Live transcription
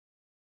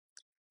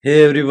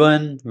Hey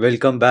everyone,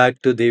 welcome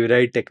back to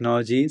Devrite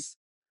Technologies.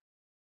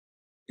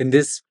 In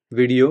this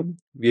video,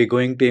 we are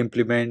going to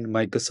implement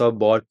Microsoft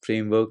Bot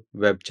Framework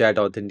Web Chat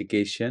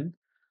Authentication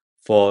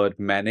for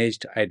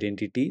managed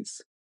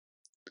identities.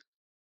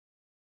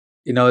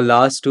 In our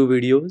last two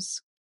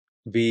videos,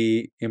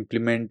 we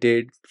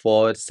implemented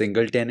for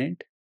single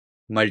tenant,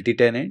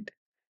 multi-tenant,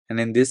 and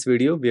in this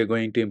video, we are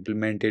going to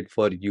implement it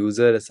for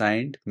user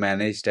assigned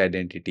managed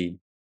identity.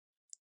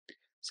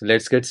 So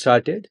let's get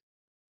started.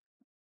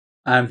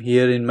 I'm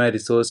here in my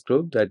resource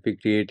group that we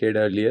created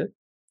earlier.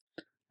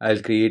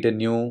 I'll create a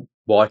new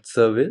bot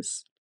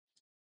service.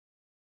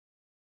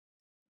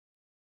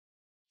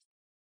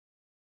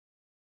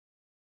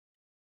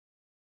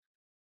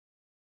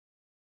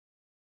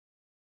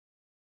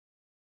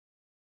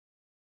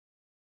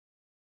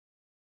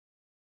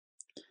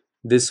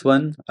 This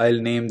one,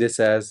 I'll name this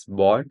as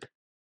bot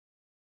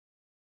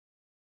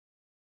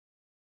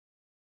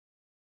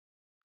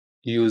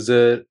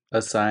user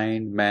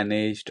assigned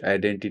managed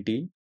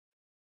identity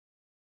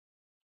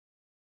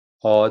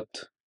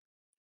auth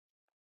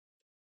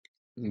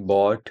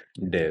bot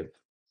dev.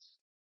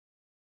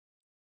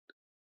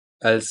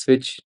 I'll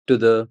switch to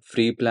the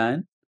free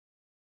plan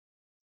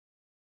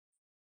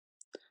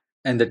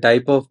and the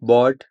type of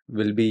bot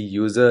will be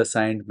user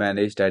assigned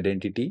managed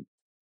identity.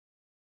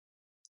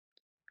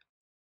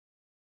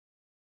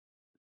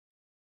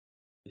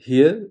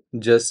 Here,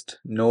 just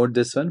note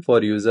this one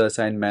for user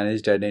assigned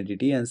managed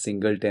identity and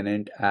single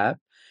tenant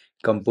app.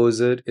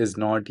 Composer is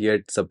not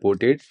yet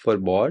supported for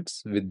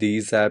bots with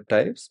these app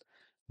types.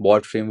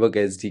 Bot Framework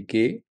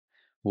SDK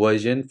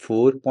version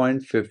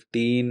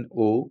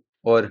 4.15.0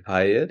 or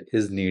higher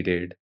is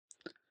needed.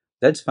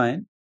 That's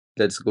fine.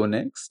 Let's go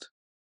next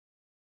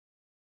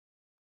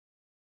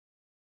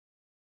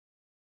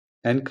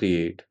and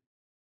create.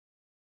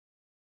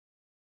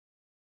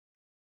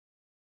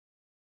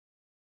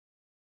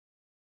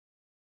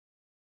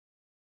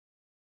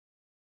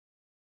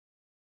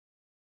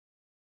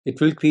 It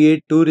will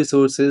create two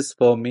resources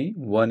for me.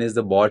 One is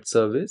the bot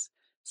service.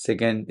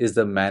 Second is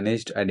the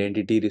managed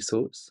identity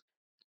resource.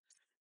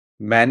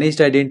 Managed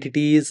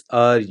identities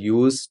are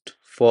used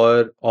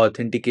for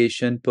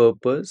authentication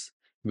purpose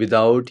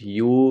without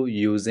you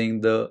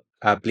using the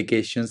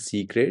application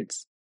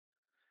secrets.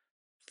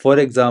 For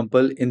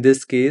example, in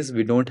this case,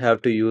 we don't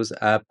have to use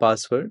app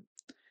password.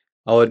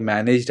 Our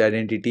managed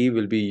identity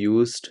will be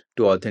used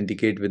to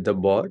authenticate with the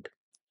bot.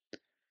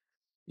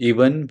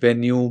 Even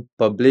when you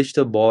publish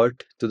the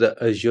bot to the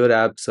Azure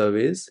App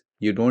Service,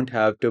 you don't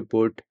have to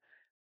put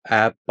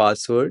app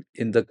password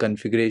in the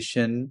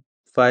configuration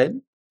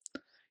file.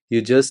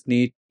 You just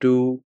need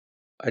to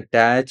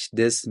attach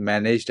this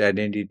managed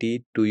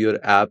identity to your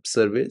app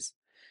service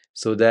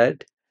so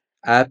that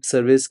app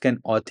service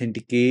can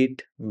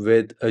authenticate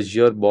with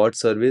Azure bot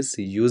service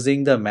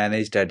using the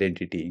managed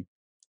identity.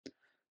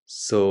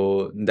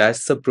 So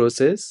that's the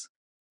process.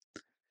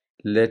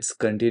 Let's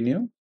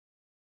continue.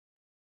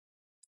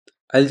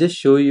 I'll just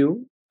show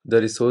you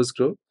the resource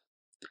group.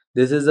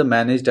 This is a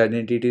managed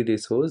identity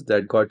resource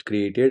that got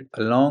created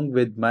along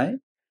with my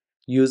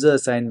user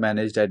assigned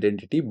managed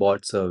identity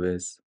bot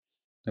service.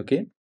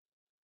 Okay,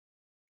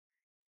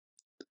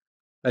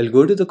 I'll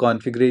go to the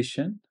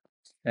configuration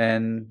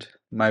and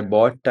my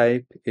bot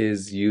type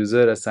is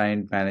user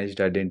assigned managed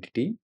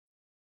identity.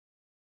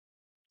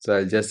 So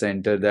I'll just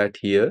enter that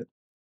here.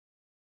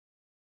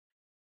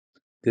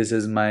 This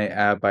is my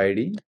app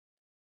ID.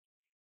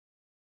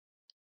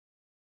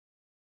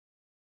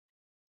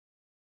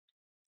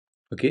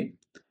 Okay,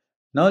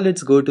 now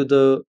let's go to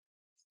the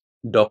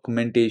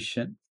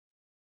documentation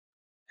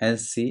and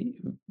see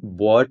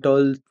what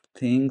all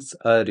things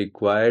are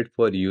required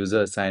for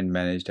user assigned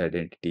managed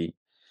identity.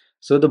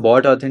 So the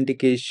bot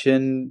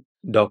authentication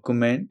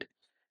document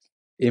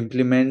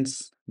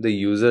implements the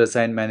user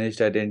assigned managed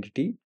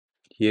identity.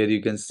 Here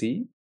you can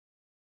see,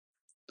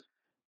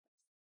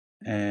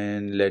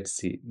 and let's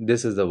see,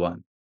 this is the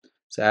one.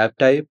 So app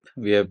type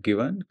we have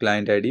given,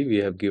 client ID we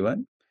have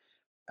given,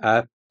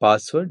 app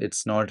password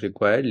it's not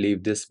required,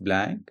 leave this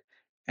blank,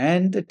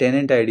 and the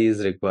tenant ID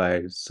is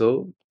required.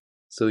 So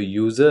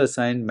user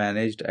assigned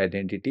managed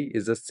identity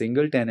is a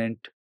single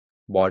tenant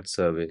bot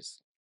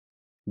service,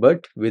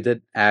 but with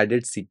an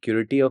added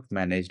security of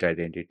managed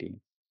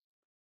identity.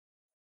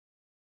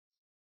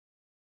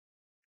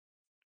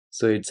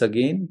 So it's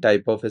again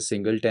type of a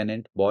single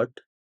tenant bot.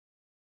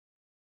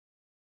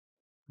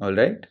 All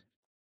right.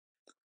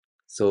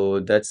 So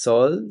that's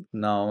all.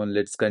 Now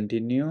let's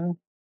continue.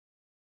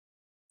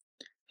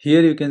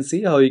 Here you can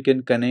see how you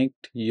can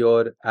connect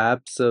your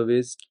app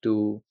service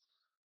to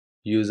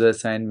user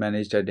assigned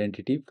managed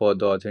identity for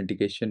the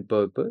authentication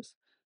purpose.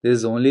 This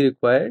is only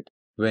required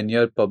when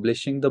you're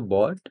publishing the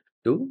bot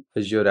to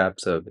Azure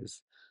App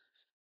Service.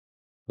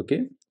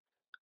 Okay.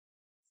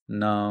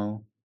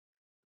 Now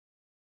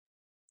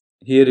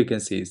here you can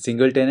see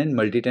single tenant,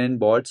 multi-tenant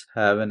bots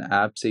have an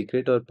app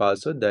secret or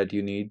password that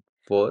you need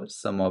for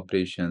some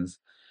operations.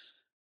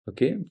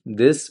 Okay,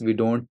 this we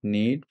don't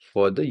need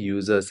for the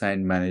user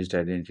assigned managed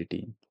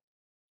identity.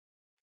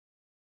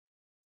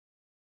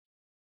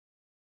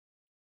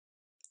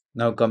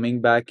 Now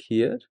coming back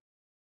here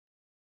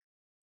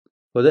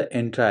for the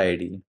Entra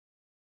ID,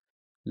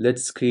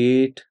 let's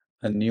create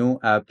a new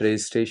app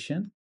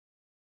registration,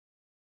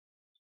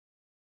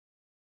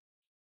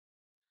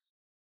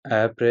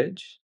 app reg,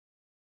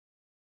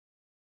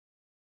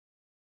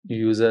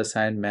 user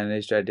assigned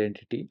managed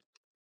identity,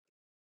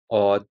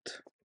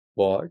 auth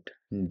bot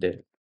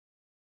dev.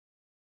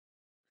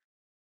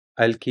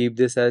 I'll keep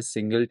this as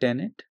single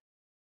tenant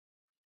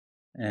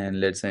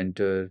and let's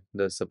enter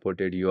the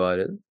supported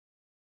URL.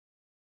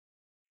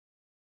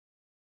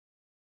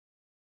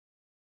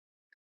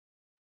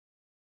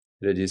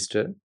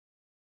 Register.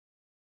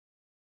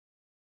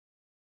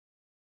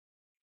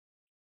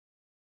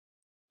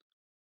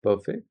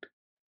 Perfect.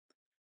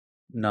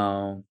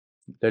 Now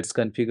let's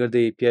configure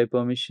the API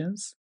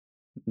permissions.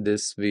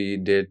 This we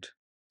did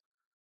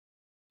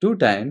 2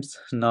 times.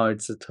 Now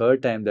it's the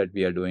third time that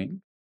we are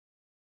doing.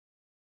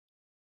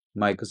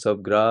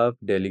 Microsoft Graph,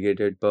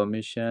 delegated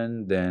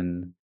permission,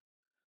 then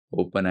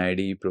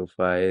OpenID,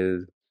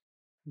 profile,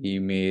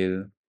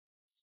 email.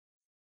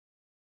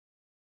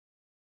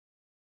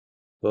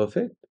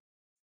 Perfect.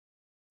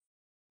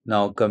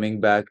 Now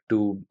coming back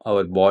to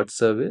our bot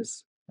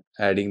service,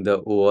 adding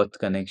the OAuth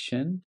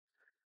connection.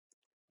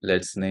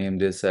 Let's name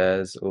this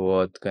as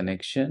OAuth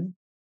connection.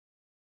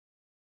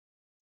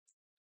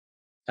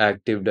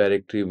 Active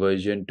Directory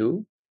version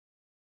 2.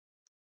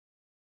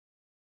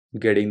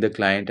 Getting the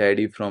client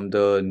ID from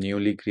the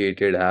newly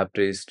created app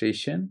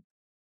registration.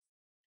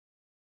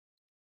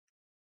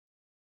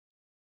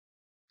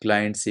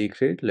 Client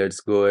secret,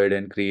 let's go ahead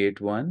and create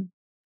one.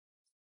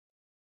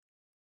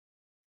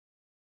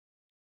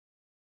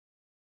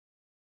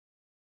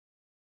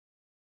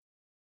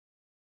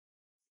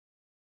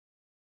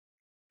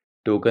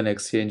 Token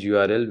exchange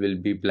URL will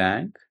be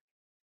blank.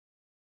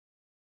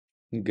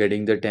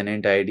 Getting the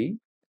tenant ID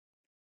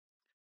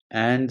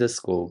and the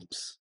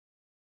scopes.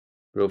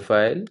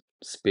 Profile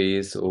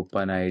space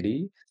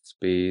OpenID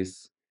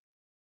space,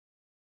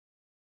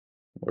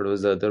 what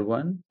was the other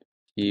one?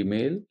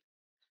 Email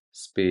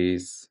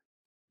space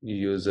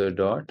user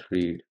dot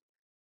read.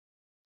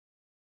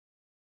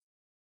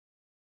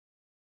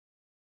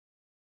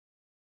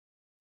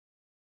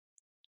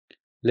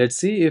 Let's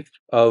see if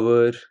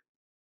our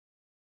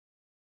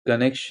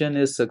connection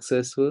is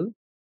successful.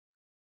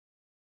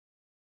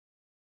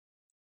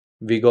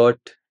 We got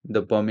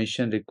the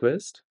permission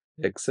request,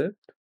 accept.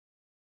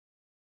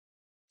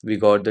 We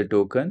got the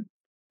token,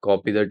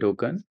 copy the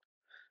token.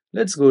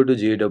 Let's go to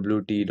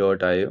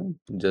jwt.io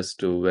just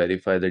to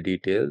verify the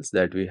details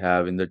that we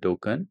have in the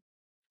token.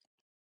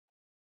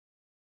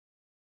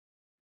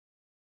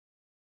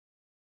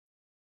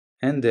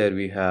 And there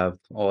we have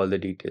all the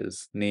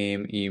details: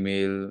 name,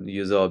 email,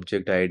 user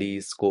object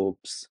ID,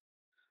 scopes.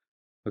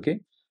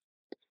 Okay,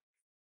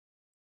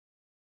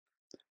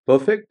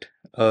 perfect.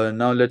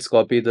 Now let's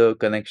copy the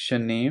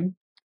connection name.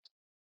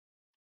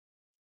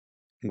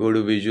 Go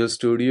to Visual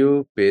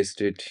Studio, paste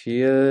it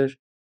here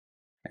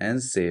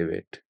and save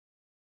it.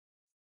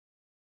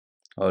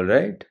 All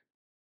right.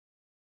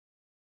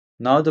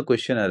 Now the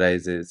question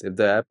arises, if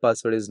the app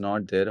password is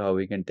not there, how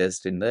we can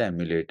test in the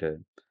emulator?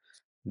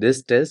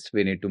 This test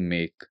we need to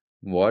make.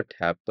 What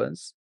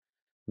happens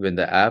when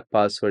the app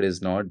password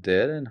is not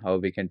there and how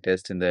we can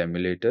test in the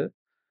emulator,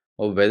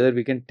 or whether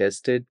we can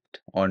test it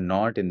or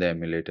not in the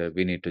emulator.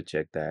 We need to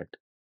check that.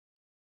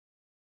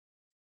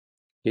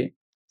 Okay,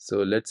 so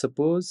let's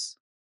suppose,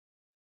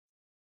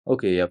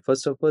 okay, yeah,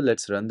 first of all,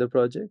 let's run the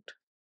project.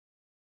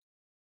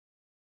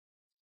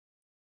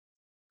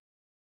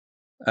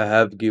 I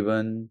have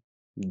given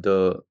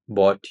the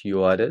bot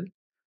URL.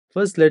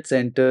 First, let's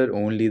enter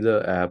only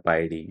the app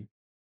ID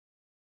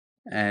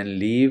and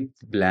leave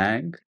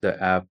blank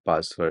the app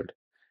password.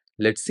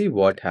 Let's see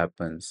what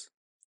happens.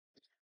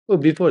 Oh,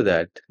 before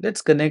that,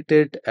 let's connect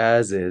it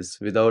as is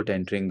without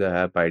entering the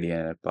app ID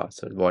and app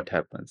password. What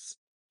happens?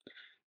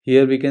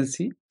 Here we can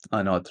see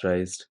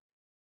unauthorized.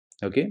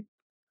 Okay.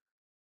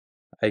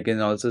 I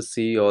can also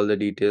see all the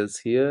details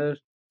here.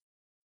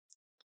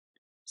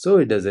 So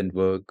it doesn't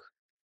work.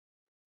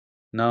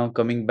 Now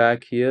coming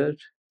back here,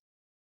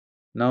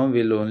 now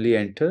we'll only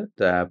enter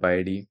the app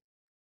ID.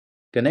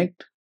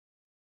 Connect.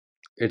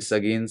 It's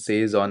again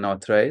says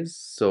unauthorized.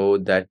 So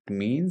that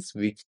means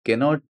we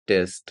cannot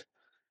test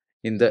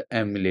in the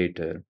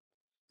emulator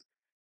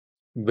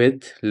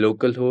with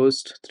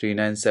localhost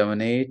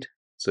 3978.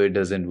 So it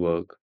doesn't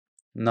work.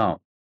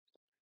 Now,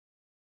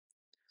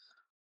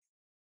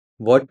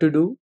 what to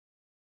do?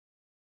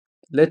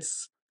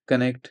 Let's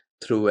connect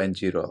through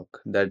ngrok.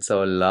 That's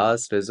our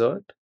last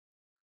resort.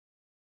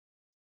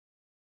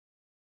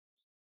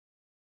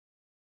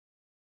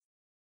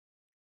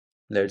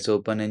 Let's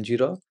open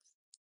ngrok,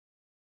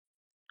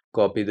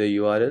 copy the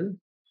URL,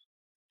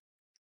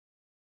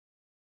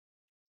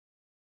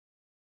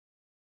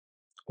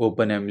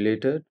 open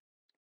emulator,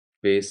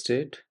 paste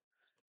it,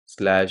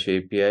 slash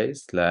API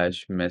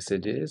slash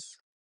messages,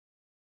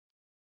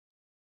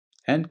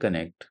 and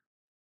connect.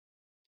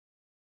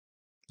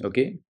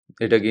 Okay,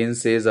 it again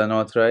says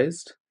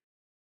unauthorized.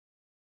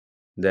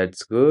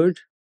 That's good.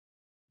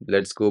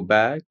 Let's go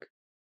back.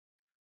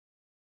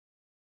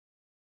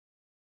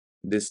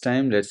 This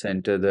time, let's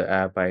enter the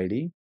app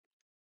ID.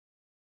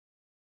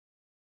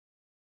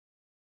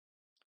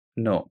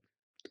 No.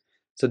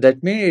 So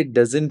that means it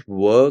doesn't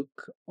work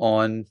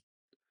on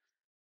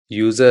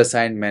user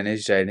assigned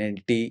managed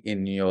identity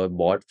in your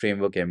bot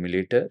framework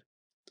emulator.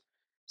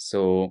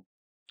 So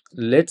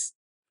let's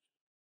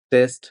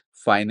test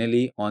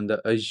finally on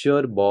the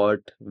Azure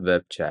bot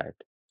web chat.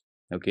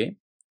 Okay,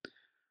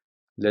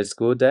 let's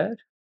go there,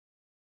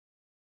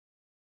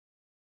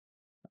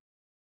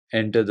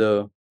 enter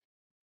the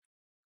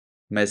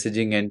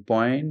messaging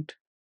endpoint.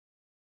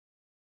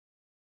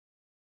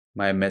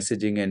 My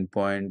messaging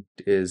endpoint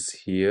is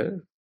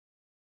here,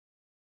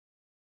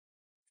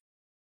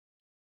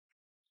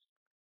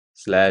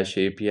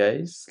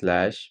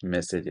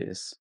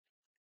 /API/messages,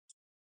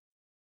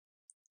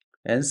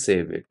 and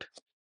save it.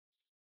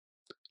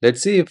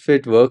 Let's see if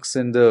it works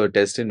in the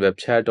test in web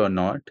chat or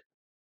not.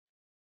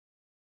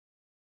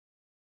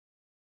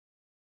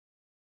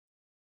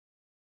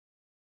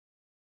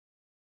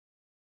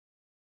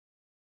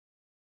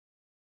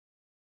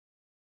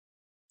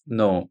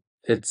 No,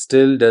 it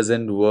still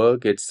doesn't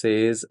work. It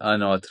says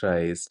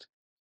unauthorized.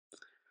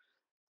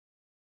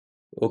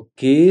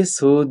 Okay,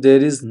 so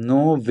there is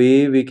no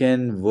way we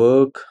can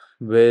work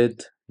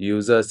with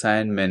user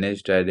assigned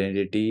managed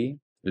identity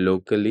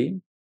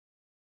locally.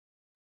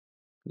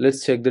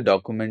 Let's check the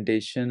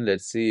documentation.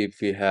 Let's see if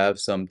we have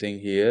something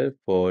here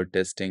for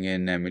testing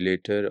in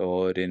emulator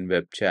or in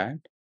web chat.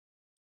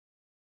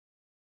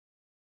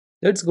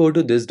 Let's go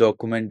to this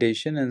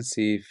documentation and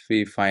see if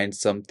we find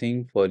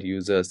something for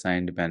user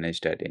assigned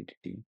managed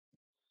identity.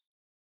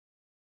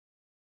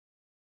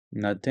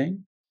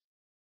 Nothing.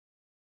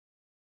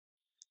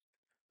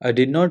 I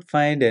did not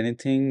find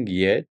anything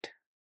yet.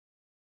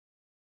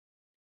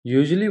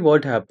 Usually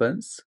what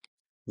happens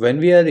when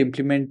we are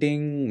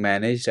implementing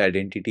managed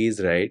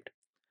identities, right?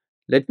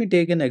 Let me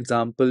take an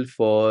example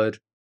for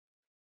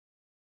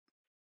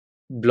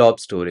blob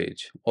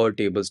storage or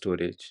table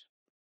storage.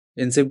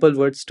 In simple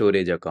words,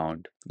 storage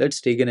account.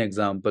 Let's take an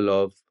example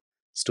of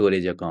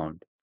storage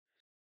account.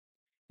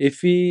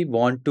 If we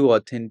want to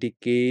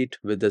authenticate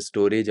with the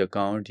storage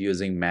account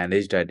using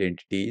managed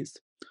identities,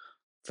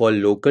 for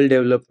local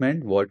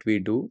development, what we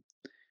do,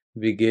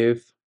 we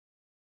give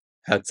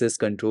access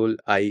control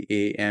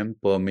IAM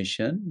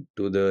permission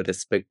to the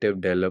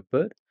respective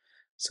developer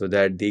so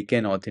that they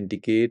can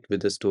authenticate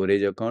with the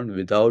storage account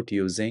without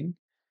using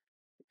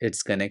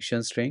its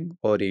connection string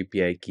or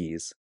API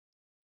keys.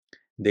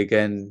 They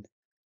can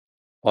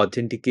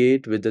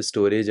authenticate with the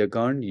storage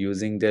account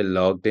using their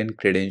logged in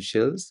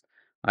credentials,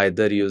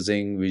 either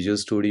using Visual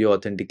Studio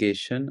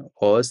authentication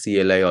or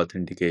CLI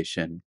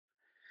authentication.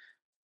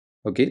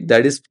 Okay,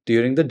 that is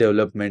during the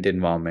development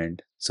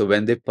environment. So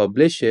when they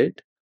publish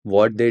it,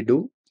 what they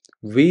do,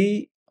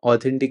 we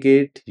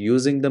authenticate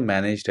using the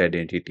managed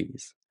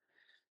identities.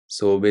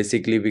 So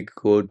basically, we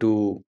go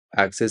to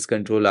access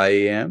control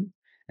IAM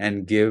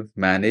and give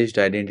managed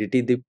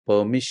identity the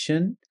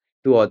permission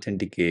to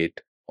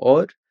authenticate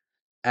or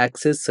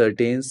access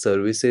certain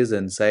services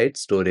inside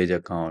storage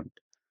account.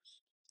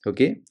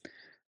 Okay,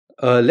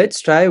 let's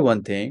try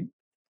one thing.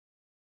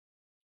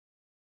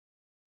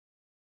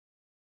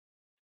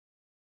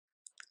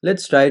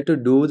 Let's try to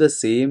do the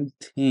same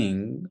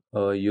thing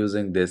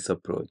using this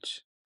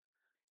approach.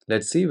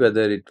 Let's see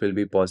whether it will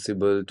be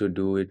possible to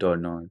do it or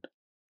not.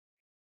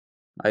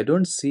 I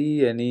don't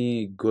see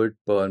any good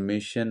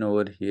permission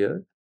over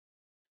here.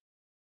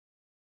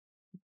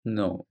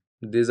 No,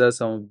 these are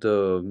some of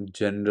the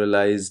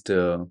generalized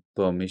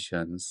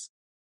permissions.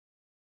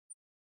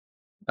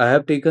 I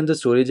have taken the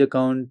storage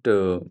account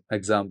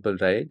example,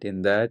 right?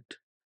 In that,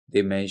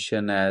 they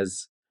mention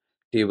as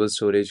table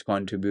storage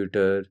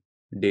contributor,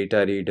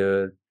 data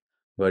reader,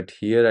 but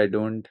here I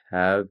don't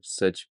have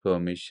such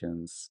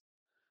permissions.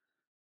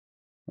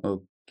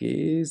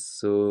 Okay,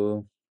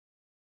 so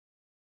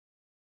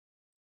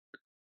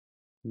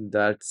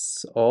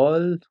that's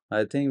all.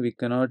 I think we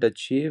cannot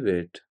achieve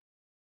it.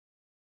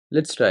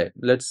 Let's try.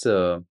 Let's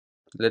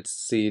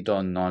see it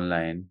on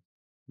online.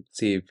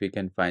 See if we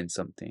can find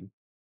something.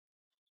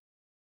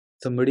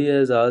 Somebody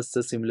has asked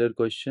a similar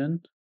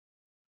question.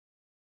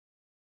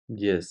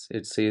 Yes,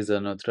 it says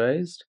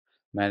unauthorized.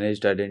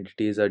 Managed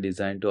identities are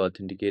designed to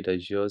authenticate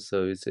Azure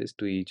services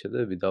to each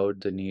other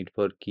without the need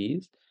for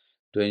keys.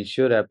 To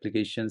ensure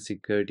application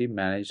security,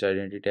 managed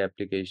identity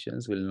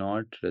applications will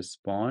not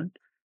respond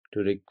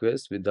to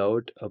requests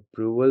without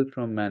approval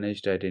from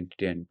managed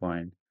identity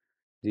endpoint.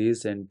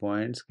 These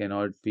endpoints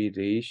cannot be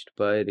reached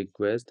by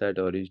requests that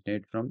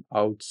originate from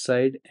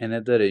outside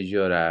another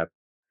Azure app.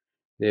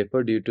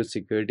 Therefore, due to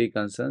security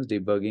concerns,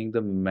 debugging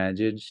the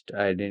managed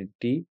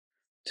identity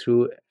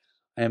through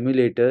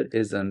emulator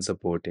is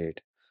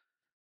unsupported.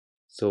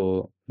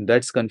 So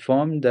that's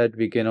confirmed that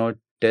we cannot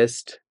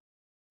test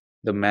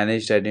the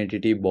managed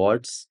identity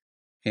bots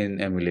in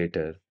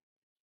emulator.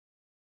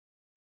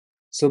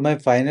 So my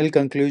final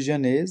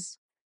conclusion is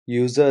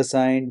user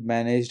assigned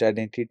managed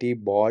identity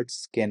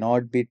bots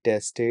cannot be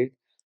tested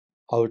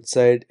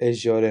outside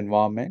Azure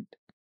environment.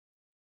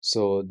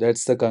 So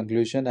that's the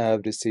conclusion I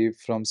have received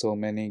from so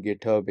many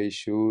GitHub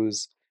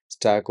issues,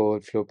 Stack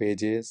Overflow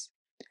pages.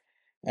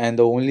 And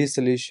the only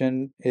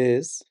solution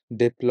is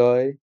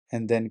deploy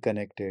and then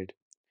connect it.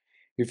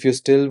 If you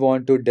still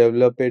want to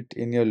develop it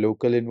in your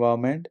local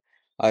environment,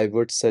 I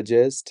would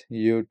suggest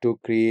you to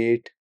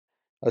create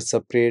a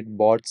separate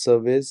bot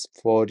service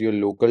for your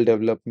local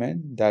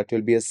development. That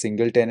will be a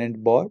single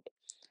tenant bot,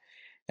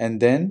 and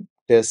then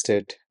test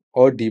it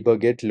or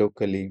debug it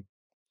locally.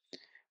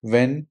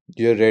 When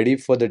you're ready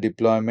for the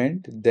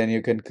deployment, then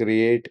you can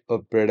create a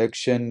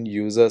production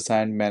user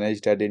assigned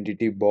managed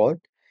identity bot,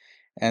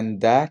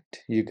 and that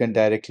you can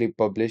directly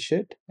publish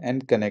it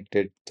and connect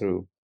it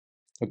through.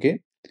 Okay,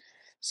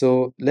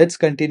 so let's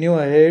continue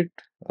ahead.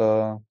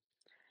 Uh,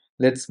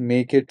 let's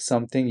make it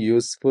something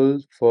useful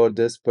for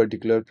this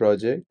particular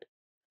project.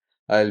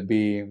 I'll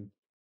be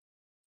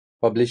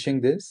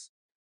publishing this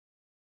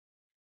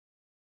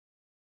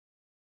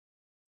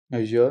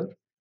Azure,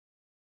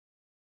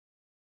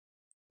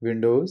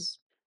 Windows.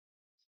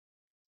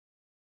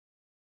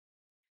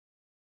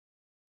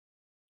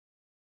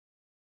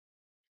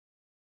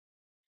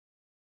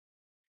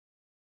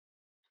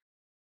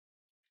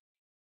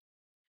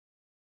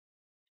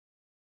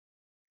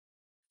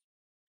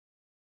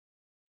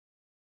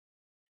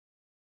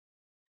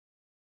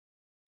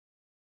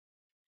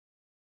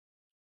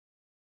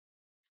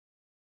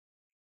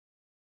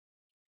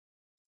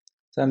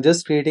 So I'm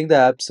just creating the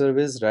app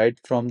service right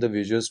from the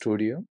Visual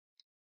Studio.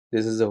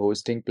 This is the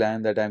hosting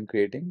plan that I'm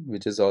creating,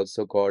 which is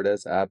also called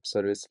as app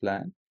service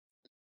plan.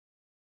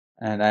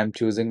 And I'm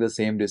choosing the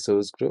same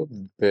resource group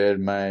where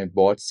my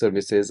bot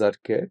services are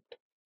kept.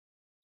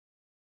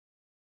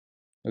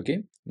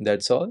 Okay,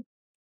 that's all.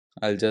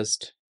 I'll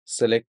just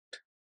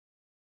select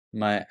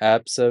my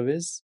app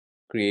service,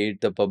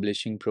 create the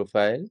publishing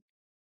profile,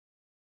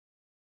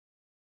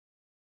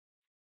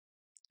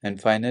 and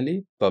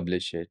finally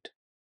publish it.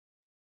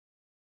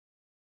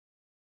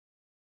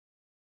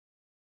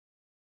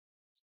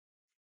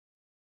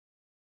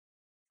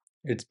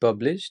 It's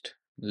published.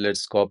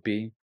 Let's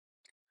copy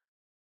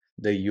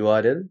the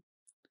URL,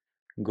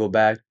 go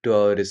back to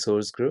our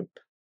resource group,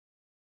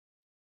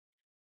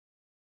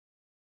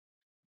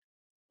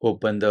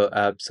 open the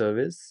app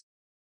service,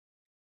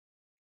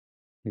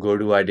 go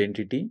to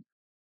identity,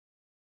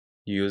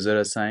 user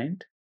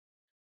assigned,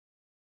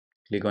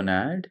 click on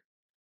add,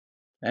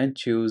 and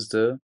choose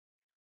the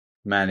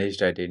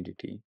managed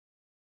identity.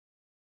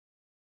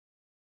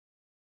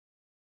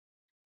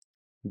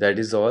 That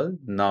is all.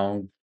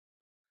 Now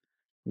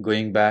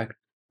going back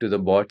to the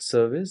bot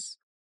service,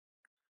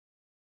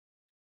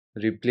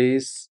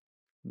 replace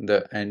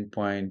the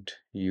endpoint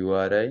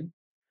URI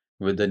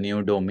with the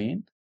new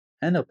domain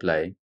and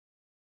apply.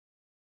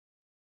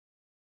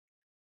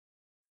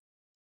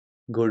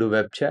 Go to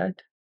web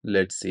chat.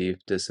 Let's see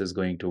if this is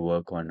going to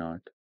work or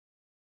not.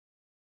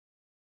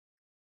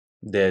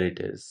 There it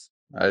is.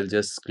 I'll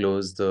just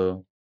close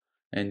the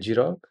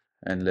ngrok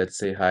and let's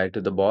say hi to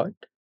the bot.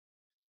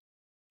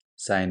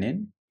 Sign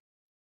in.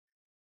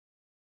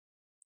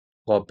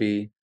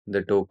 Copy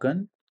the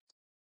token.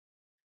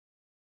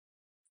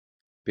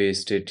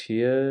 Paste it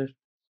here.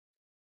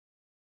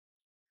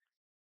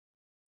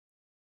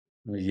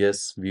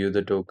 Yes, view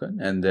the token,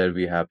 and there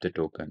we have the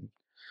token.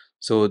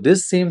 So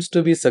this seems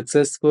to be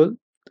successful.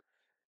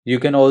 You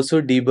can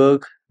also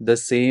debug the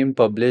same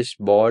published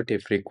bot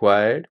if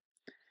required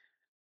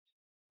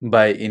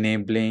by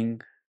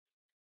enabling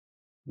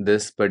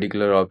this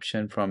particular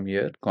option from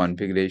here,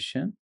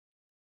 configuration,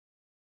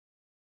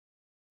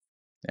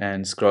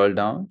 and scroll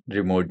down,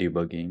 remote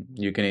debugging.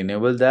 You can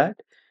enable that.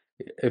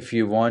 If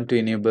you want to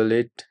enable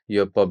it,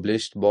 your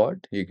published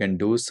bot, you can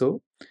do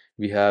so.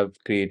 We have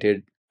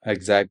created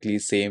exactly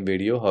same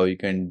video how you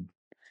can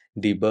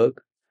debug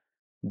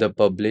the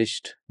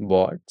published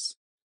bots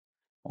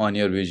on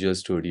your Visual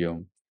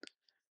Studio.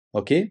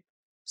 Okay,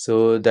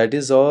 so that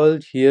is all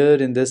here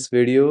in this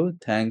video.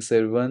 Thanks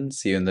everyone.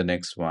 See you in the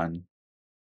next one.